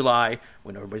 4th of July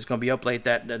when everybody's going to be up late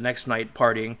that next night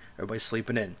partying. Everybody's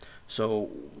sleeping in. So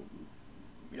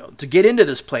to get into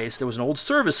this place, there was an old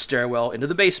service stairwell into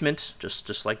the basement,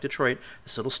 just like Detroit,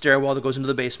 this little stairwell that goes into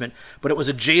the basement, but it was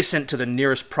adjacent to the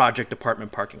nearest project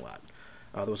apartment parking lot.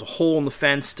 There was a hole in the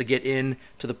fence to get in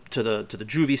to the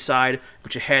juvie side,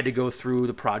 but you had to go through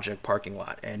the project parking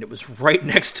lot, and it was right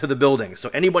next to the building, so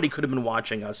anybody could have been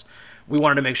watching us. We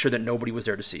wanted to make sure that nobody was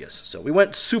there to see us, so we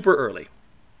went super early.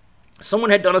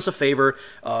 Someone had done us a favor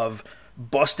of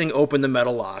busting open the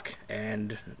metal lock,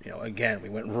 and again, we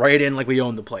went right in like we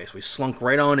owned the place. We slunk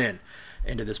right on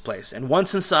into this place, and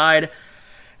once inside,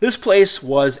 this place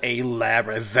was a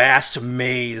labyrinth, a vast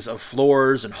maze of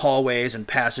floors and hallways and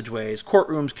passageways,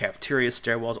 courtrooms, cafeterias,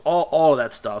 stairwells, all of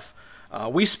that stuff.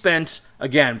 We spent,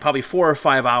 again, probably 4 or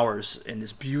 5 hours in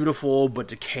this beautiful but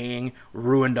decaying,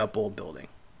 ruined up old building.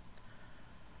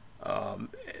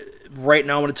 Right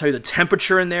now, I'm going to tell you the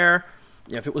temperature in there.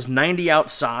 If it was 90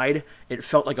 outside, it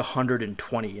felt like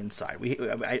 120 inside.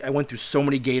 I went through so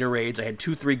many Gatorades. I had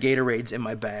 2-3 Gatorades in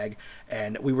my bag,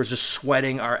 and we were just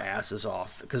sweating our asses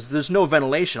off because there's no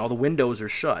ventilation. All the windows are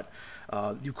shut.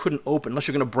 You couldn't open unless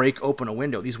you're going to break open a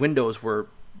window. These windows were,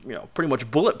 pretty much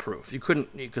bulletproof. You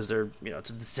couldn't because they're,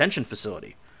 it's a detention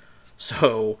facility.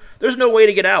 So there's no way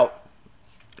to get out,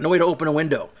 no way to open a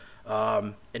window.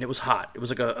 And it was hot. It was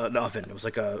like an oven. It was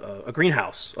like a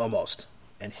greenhouse almost.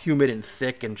 And humid and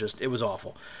thick and it was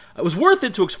awful. It was worth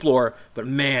it to explore, but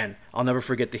man, I'll never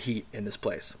forget the heat in this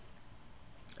place.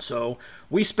 So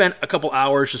we spent a couple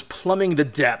hours just plumbing the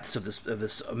depths of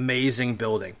this amazing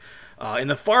building. In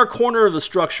the far corner of the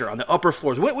structure, on the upper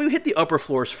floors, we hit the upper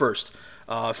floors first.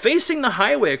 Facing the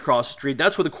highway across the street,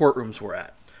 that's where the courtrooms were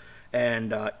at.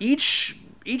 And each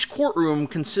courtroom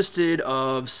consisted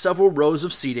of several rows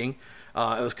of seating.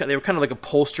 They were kind of like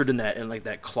upholstered in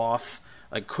that cloth,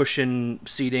 like cushion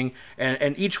seating,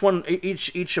 and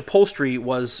each upholstery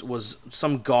was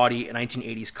some gaudy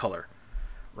 1980s color,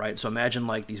 right? So imagine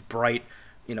like these bright,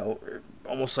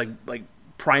 almost like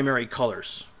primary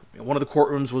colors. One of the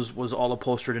courtrooms was all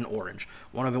upholstered in orange.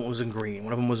 One of them was in green.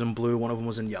 One of them was in blue. One of them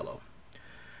was in yellow.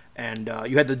 And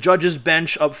you had the judge's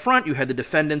bench up front, you had the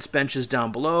defendant's benches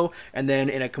down below, and then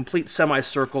in a complete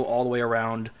semicircle all the way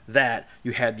around that,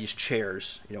 you had these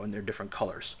chairs, in their different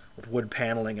colors, with wood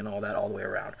paneling and all that all the way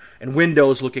around, and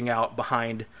windows looking out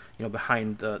behind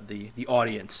the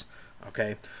audience.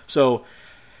 Okay, so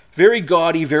very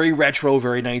gaudy, very retro,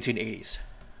 very 1980s.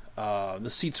 The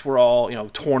seats were all,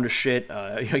 torn to shit.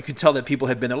 You could tell that people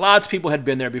had been there. Lots of people had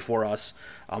been there before us.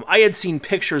 I had seen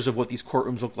pictures of what these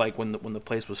courtrooms looked like when the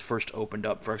place was first opened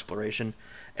up for exploration,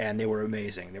 and they were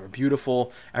amazing. They were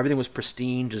beautiful. Everything was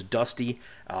pristine, just dusty,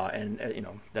 and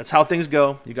that's how things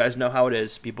go. You guys know how it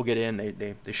is. People get in,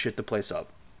 they shit the place up.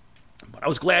 But I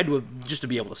was glad just to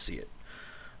be able to see it.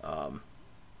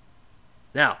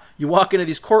 Now, you walk into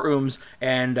these courtrooms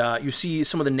and you see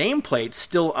some of the nameplates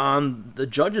still on the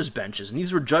judges' benches. And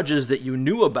these were judges that you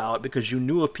knew about because you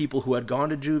knew of people who had gone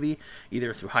to juvie,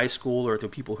 either through high school or through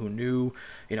people who knew.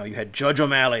 You had Judge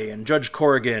O'Malley and Judge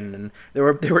Corrigan. And there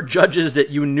were judges that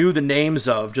you knew the names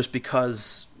of just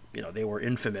because, they were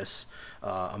infamous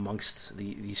amongst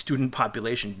the student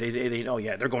population. They know,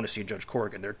 yeah, they're going to see Judge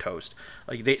Corrigan. They're toast.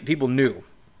 People knew.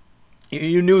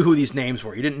 You knew who these names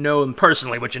were. You didn't know them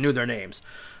personally, but you knew their names.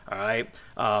 All right?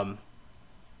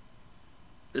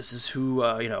 This is who,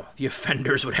 the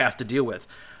offenders would have to deal with.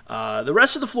 The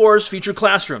rest of the floors featured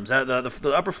classrooms.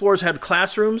 The upper floors had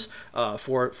classrooms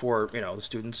for the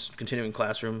students continuing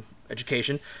classroom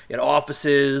education. You had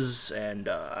offices and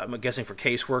I'm guessing for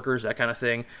caseworkers, that kind of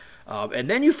thing. And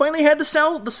then you finally had the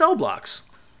cell blocks.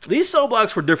 These cell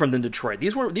blocks were different than Detroit.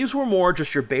 These were more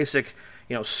just your basic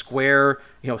square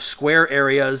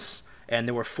areas, and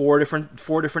there were four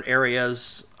different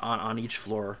areas on each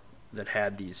floor that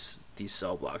had these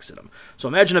cell blocks in them. So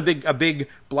imagine a big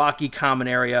blocky common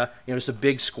area, just a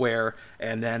big square,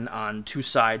 and then on two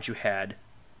sides you had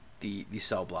the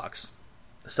cell blocks,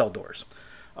 the cell doors.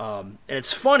 And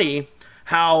it's funny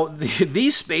how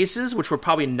these spaces, which were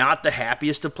probably not the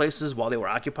happiest of places while they were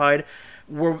occupied,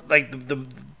 were like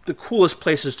the coolest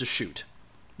places to shoot.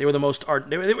 They were the most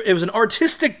it was an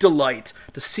artistic delight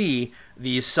to see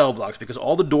these cell blocks because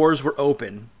all the doors were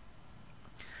open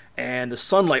and the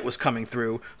sunlight was coming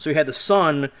through. So you had the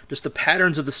sun, just the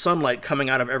patterns of the sunlight coming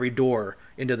out of every door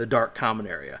into the dark common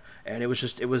area. And it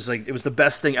was the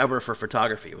best thing ever for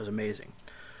photography. It was amazing.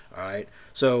 All right.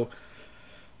 So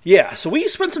yeah, so we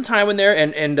spent some time in there,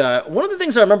 and one of the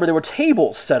things I remember, there were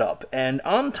tables set up, and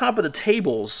on top of the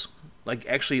tables, like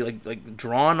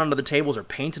drawn onto the tables or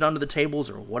painted onto the tables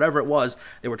or whatever it was,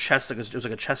 there were chests. It was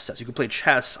like a chess set. So you could play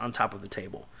chess on top of the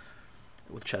table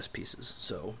with chess pieces.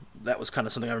 So that was kind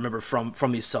of something I remember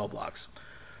from these cell blocks.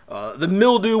 The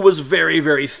mildew was very,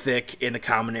 very thick in the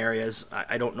common areas.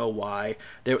 I don't know why.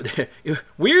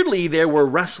 Weirdly, there were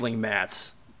wrestling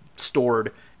mats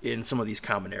stored in some of these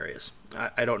common areas.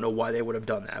 I don't know why they would have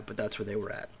done that, but that's where they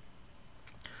were at.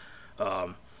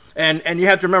 And you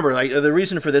have to remember, like, the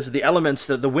reason for this is the elements,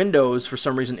 the windows, for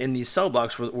some reason, in these cell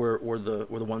blocks were the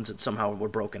ones that somehow were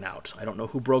broken out. I don't know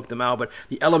who broke them out, but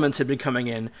the elements had been coming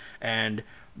in, and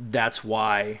that's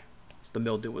why the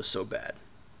mildew was so bad.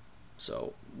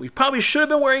 So we probably should have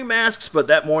been wearing masks, but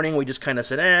that morning we just kind of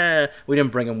said, we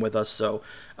didn't bring them with us. So,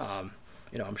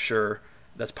 I'm sure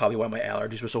that's probably why my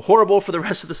allergies were so horrible for the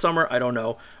rest of the summer. I don't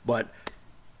know, but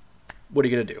what are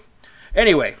you going to do?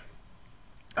 Anyway,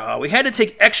 we had to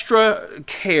take extra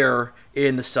care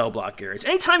in the cell block areas.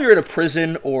 Anytime you're in a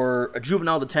prison or a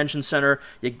juvenile detention center,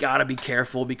 you got to be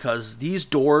careful because these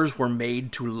doors were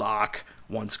made to lock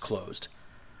once closed.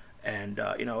 And,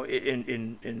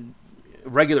 in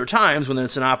regular times when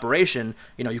it's an operation,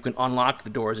 you can unlock the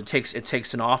doors. It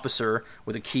takes an officer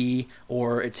with a key,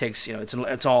 or it takes,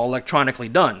 it's all electronically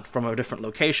done from a different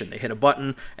location. They hit a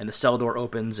button and the cell door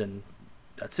opens and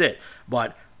that's it.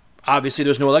 But obviously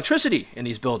there's no electricity in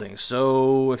these buildings.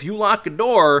 So if you lock a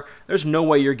door, there's no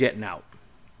way you're getting out.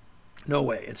 No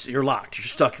way. You're locked. You're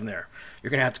stuck in there.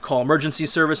 You're going to have to call emergency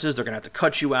services. They're going to have to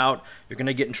cut you out. You're going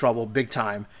to get in trouble big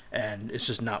time, and it's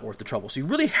just not worth the trouble. So you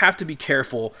really have to be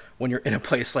careful when you're in a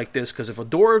place like this, because if a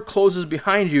door closes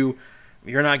behind you,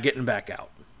 you're not getting back out.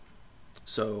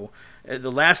 So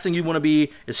the last thing you want to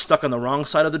be is stuck on the wrong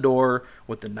side of the door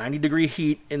with the 90-degree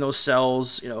heat in those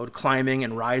cells, climbing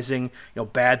and rising.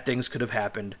 Bad things could have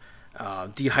happened.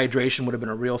 Dehydration would have been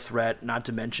a real threat, not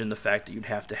to mention the fact that you'd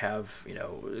have to have,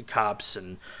 cops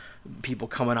and people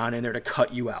coming on in there to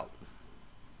cut you out.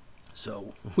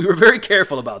 So we were very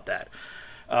careful about that.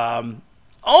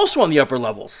 Also on the upper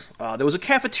levels, there was a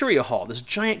cafeteria hall, this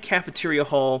giant cafeteria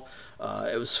hall.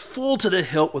 It was full to the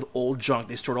hilt with old junk.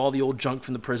 They stored all the old junk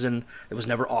from the prison that was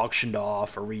never auctioned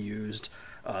off or reused.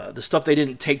 The stuff they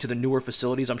didn't take to the newer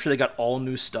facilities, I'm sure they got all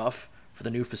new stuff for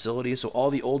the new facilities, so all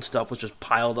the old stuff was just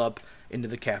piled up into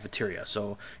the cafeteria.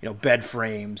 So, bed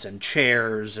frames and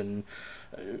chairs and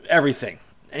everything.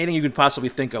 Anything you could possibly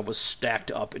think of was stacked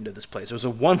up into this place. There was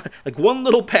one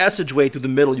little passageway through the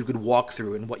middle you could walk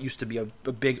through in what used to be a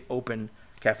big open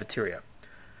cafeteria.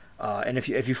 And if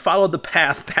you followed the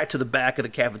path back to the back of the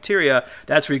cafeteria,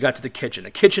 that's where you got to the kitchen.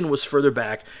 The kitchen was further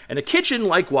back, and the kitchen,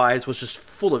 likewise, was just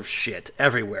full of shit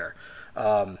everywhere.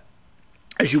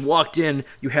 As you walked in,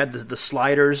 you had the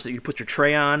sliders that you'd put your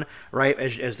tray on, right?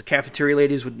 As the cafeteria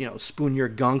ladies would, spoon your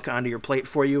gunk onto your plate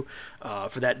for you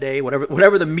for that day,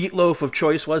 whatever the meatloaf of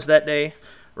choice was that day,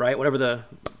 right? Whatever the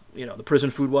prison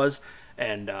food was,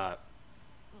 and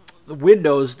the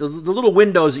windows, the little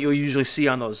windows that you'll usually see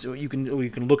on those, you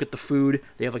can look at the food.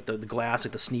 They have the glass,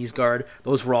 the sneeze guard.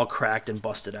 Those were all cracked and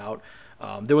busted out.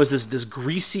 There was this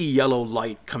greasy yellow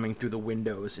light coming through the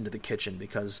windows into the kitchen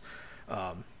because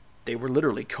they were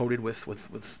literally coated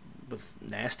with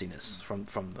nastiness from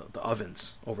the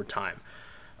ovens over time.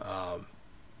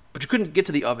 But you couldn't get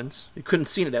to the ovens. You couldn't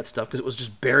see into that stuff because it was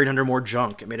just buried under more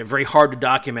junk. It made it very hard to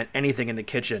document anything in the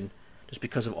kitchen just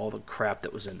because of all the crap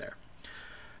that was in there.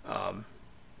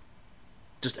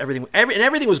 Just everything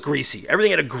was greasy.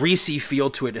 Everything had a greasy feel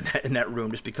to it in that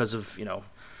room just because of,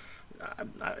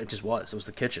 it just was. It was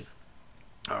the kitchen.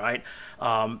 All right.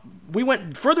 We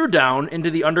went further down into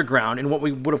the underground in what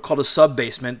we would have called a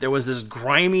sub-basement. There was this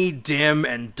grimy, dim,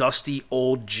 and dusty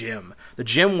old gym. The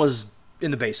gym was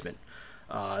in the basement.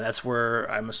 That's where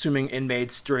I'm assuming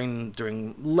inmates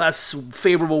during less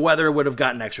favorable weather would have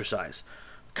gotten exercise.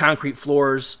 Concrete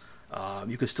floors.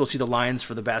 You could still see the lines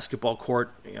for the basketball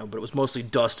court, but it was mostly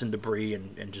dust and debris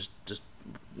and just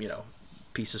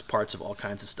pieces, parts of all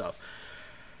kinds of stuff.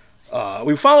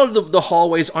 We followed the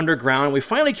hallways underground, and we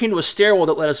finally came to a stairwell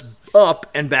that led us up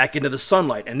and back into the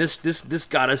sunlight. And this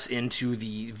got us into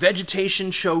the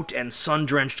vegetation-choked and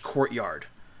sun-drenched courtyard.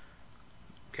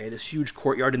 Okay, this huge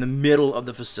courtyard in the middle of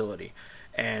the facility.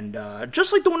 And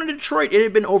just like the one in Detroit, it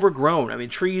had been overgrown. I mean,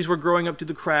 trees were growing up through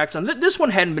the cracks. And this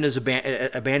one hadn't been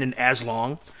abandoned as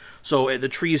long, so the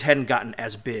trees hadn't gotten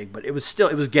as big. But it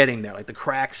was getting there. Like the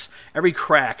cracks, every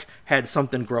crack had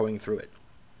something growing through it.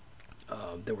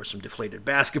 There were some deflated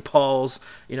basketballs.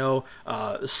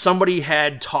 Somebody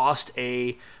had tossed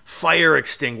a fire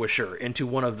extinguisher into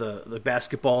one of the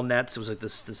basketball nets. It was like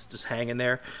this just hanging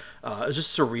there. It was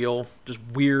just surreal, just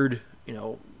weird,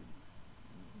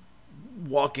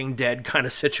 Walking Dead kind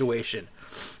of situation.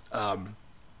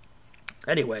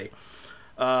 Anyway,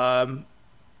 yeah,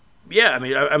 I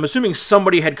mean, I'm assuming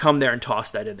somebody had come there and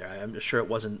tossed that in there. I'm sure it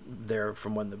wasn't there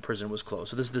from when the prison was closed.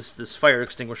 So this fire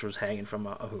extinguisher was hanging from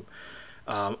a hoop.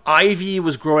 Ivy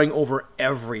was growing over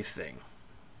everything,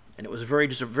 and it was a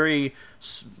very,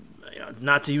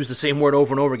 not to use the same word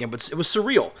over and over again, but it was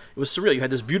surreal. It was surreal. You had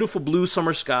this beautiful blue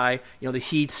summer sky, the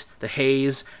heat, the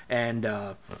haze, and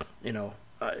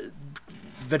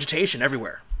vegetation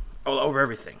everywhere, all over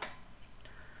everything.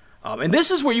 And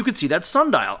this is where you could see that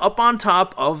sundial. Up on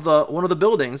top of one of the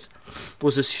buildings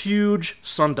was this huge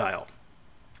sundial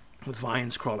with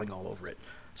vines crawling all over it.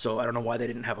 So I don't know why they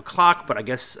didn't have a clock, but I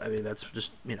guess, that's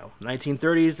just,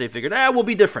 1930s. They figured, we'll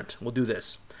be different. We'll do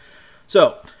this.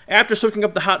 So after soaking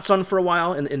up the hot sun for a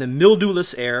while in the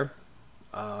mildewless air,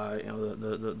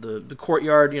 the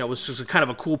courtyard, was just kind of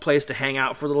a cool place to hang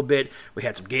out for a little bit. We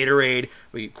had some Gatorade.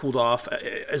 We cooled off.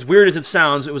 As weird as it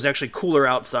sounds, it was actually cooler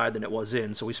outside than it was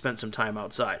in, so we spent some time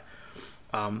outside.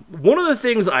 One of the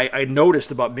things I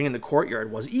noticed about being in the courtyard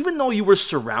was, even though you were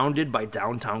surrounded by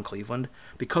downtown Cleveland,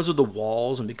 because of the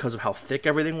walls and because of how thick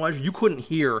everything was, you couldn't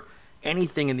hear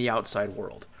anything in the outside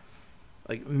world.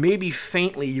 Like, maybe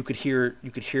faintly you could hear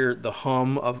the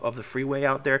hum of the freeway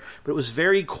out there, but it was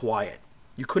very quiet.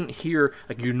 You couldn't hear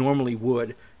like you normally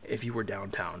would if you were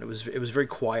downtown. It was very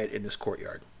quiet in this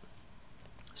courtyard.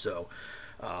 So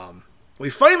we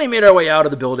finally made our way out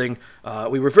of the building.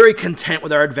 We were very content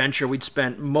with our adventure. We'd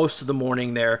spent most of the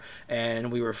morning there,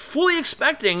 and we were fully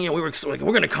expecting. We were like,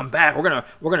 we're going to come back. We're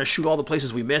going to shoot all the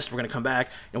places we missed. We're going to come back,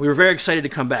 and we were very excited to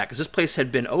come back because this place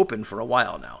had been open for a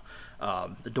while now.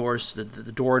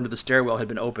 The door into the stairwell had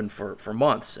been open for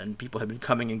months, and people had been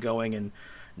coming and going, and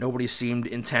nobody seemed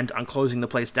intent on closing the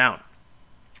place down.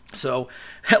 So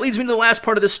that leads me to the last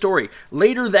part of this story.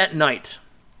 Later that night,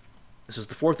 this is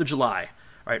the 4th of July,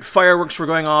 right? Fireworks were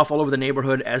going off all over the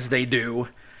neighborhood, as they do.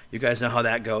 You guys know how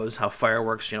that goes, how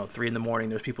fireworks, 3 in the morning,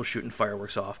 there's people shooting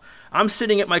fireworks off. I'm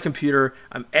sitting at my computer,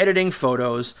 I'm editing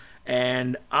photos,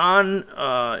 and on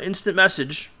instant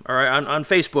message, or on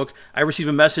Facebook, I receive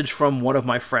a message from one of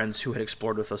my friends who had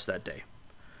explored with us that day.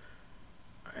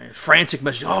 Frantic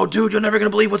message, "Oh, dude, you're never going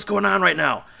to believe what's going on right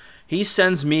now." He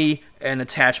sends me an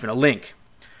attachment, a link.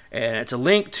 And it's a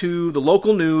link to the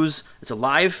local news. It's a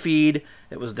live feed.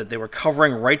 It was that they were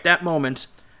covering right that moment.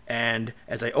 And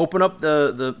as I open up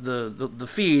the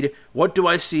feed, what do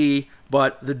I see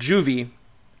but the Juvie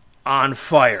on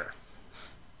fire?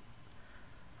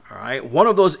 All right, one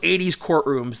of those 80s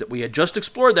courtrooms that we had just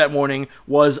explored that morning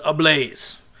was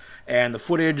ablaze. And the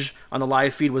footage on the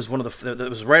live feed was that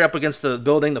was right up against the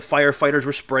building. The firefighters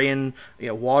were spraying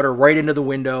water right into the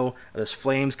window. There's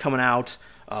flames coming out.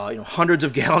 Hundreds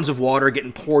of gallons of water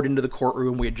getting poured into the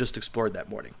courtroom we had just explored that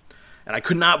morning. And I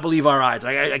could not believe our eyes.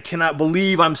 I cannot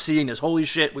believe I'm seeing this. Holy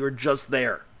shit, we were just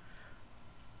there.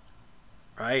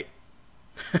 Right?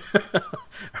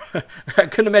 I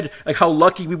couldn't imagine how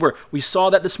lucky we were. We saw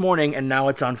that this morning, and now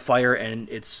it's on fire, and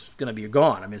it's going to be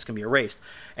gone. I mean, it's going to be erased.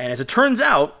 And as it turns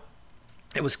out,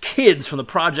 it was kids from the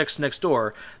projects next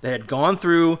door that had gone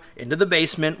through into the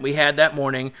basement we had that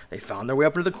morning. They found their way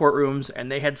up into the courtrooms, and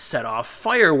they had set off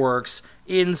fireworks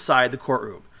inside the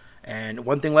courtroom. And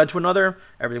one thing led to another.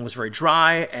 Everything was very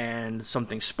dry, and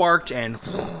something sparked, and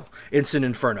instant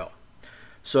inferno.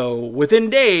 So within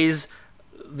days,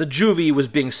 the Juvie was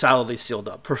being solidly sealed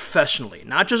up, professionally.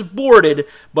 Not just boarded,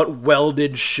 but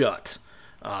welded shut.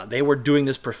 They were doing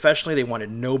this professionally. They wanted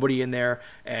nobody in there,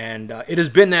 and it has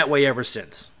been that way ever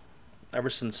since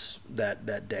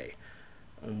that day.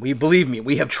 And believe me,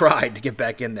 we have tried to get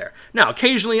back in there. Now,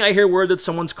 occasionally I hear word that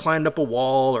someone's climbed up a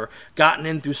wall or gotten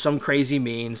in through some crazy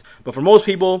means, but for most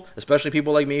people, especially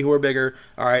people like me who are bigger,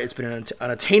 all right, it's been an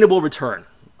unattainable return.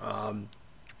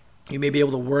 You may be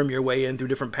able to worm your way in through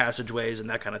different passageways and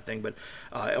that kind of thing, but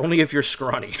only if you're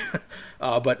scrawny.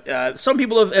 But some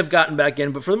people have gotten back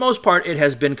in, but for the most part, it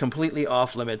has been completely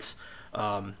off limits.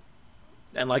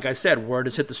 And like I said, word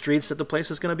has hit the streets that the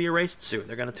place is going to be erased soon.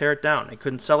 They're going to tear it down. They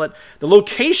couldn't sell it. The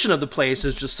location of the place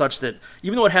is just such that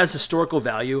even though it has historical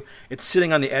value, it's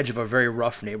sitting on the edge of a very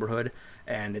rough neighborhood,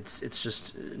 and it's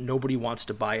just nobody wants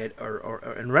to buy it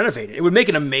and renovate it. It would make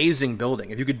an amazing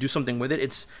building. If you could do something with it,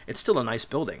 it's still a nice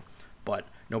building, but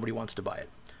nobody wants to buy it.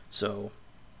 So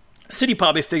city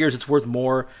probably figures it's worth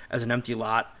more as an empty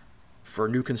lot for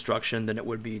new construction than it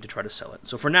would be to try to sell it.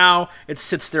 So for now, it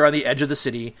sits there on the edge of the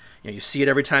city. You see it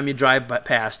every time you drive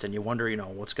past, and you wonder,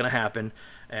 what's going to happen.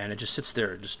 And it just sits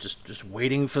there, just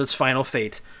waiting for its final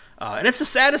fate. And it's the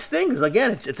saddest thing, because again,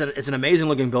 it's an amazing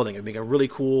looking building. It'd make a really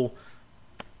cool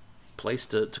place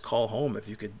to call home if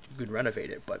you could renovate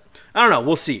it. But I don't know.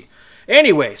 We'll see.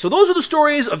 Anyway, so those are the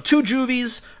stories of two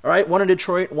Juvies. All right, one in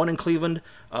Detroit, one in Cleveland.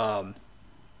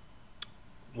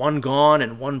 One gone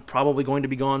and one probably going to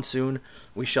be gone soon.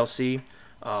 We shall see.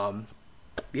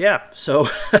 Yeah, so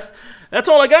that's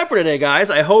all I got for today, guys.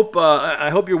 I hope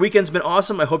your weekend's been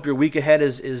awesome. I hope your week ahead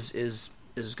is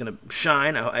going to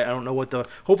shine. I don't know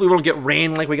hopefully we don't get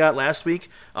rain like we got last week.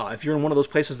 If you're in one of those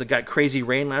places that got crazy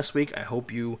rain last week, I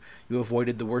hope you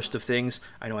avoided the worst of things.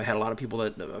 I know I had a lot of people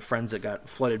friends that got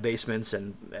flooded basements,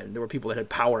 and there were people that had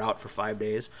power out for 5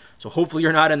 days. So hopefully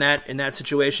you're not in that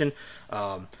situation.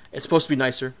 It's supposed to be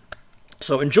nicer.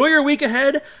 So enjoy your week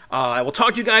ahead. I will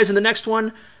talk to you guys in the next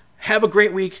one. Have a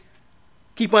great week.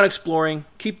 Keep on exploring.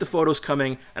 Keep the photos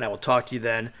coming, and I will talk to you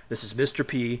then. This is Mr.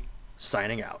 P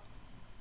signing out.